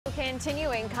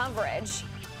continuing coverage.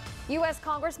 U.S.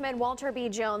 Congressman Walter B.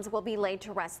 Jones will be laid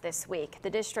to rest this week. The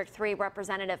District 3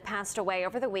 representative passed away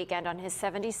over the weekend on his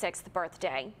 76th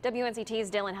birthday.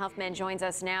 WNCT's Dylan Huffman joins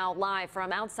us now live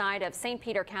from outside of St.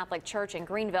 Peter Catholic Church in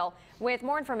Greenville with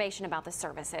more information about the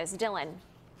services. Dylan.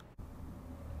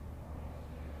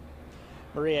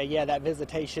 Maria, yeah, that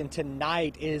visitation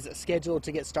tonight is scheduled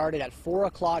to get started at 4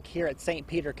 o'clock here at St.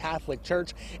 Peter Catholic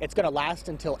Church. It's going to last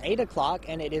until 8 o'clock,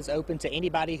 and it is open to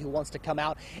anybody who wants to come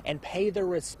out and pay their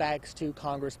respects to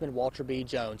Congressman Walter B.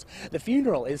 Jones. The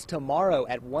funeral is tomorrow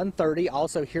at 1:30,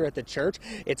 also here at the church.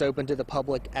 It's open to the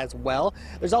public as well.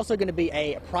 There's also going to be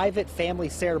a private family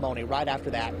ceremony right after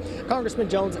that. Congressman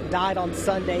Jones died on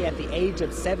Sunday at the age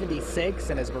of 76,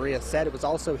 and as Maria said, it was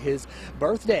also his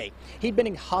birthday. He'd been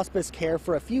in hospice care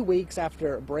for a few weeks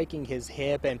after breaking his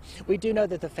hip, and we do know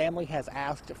that the family has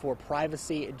asked for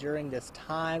privacy during this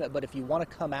time, but if you want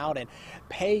to come out and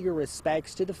pay your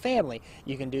respects to the family,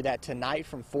 you can do that tonight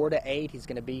from 4 to 8. He's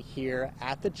going to be here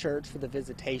at the church for the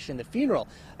visitation. The funeral,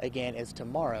 again, is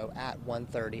tomorrow at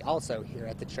 1:30, also here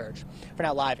at the church. For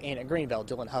now, live in Greenville,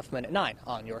 Dylan Huffman at 9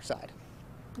 on your side.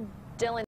 Dylan.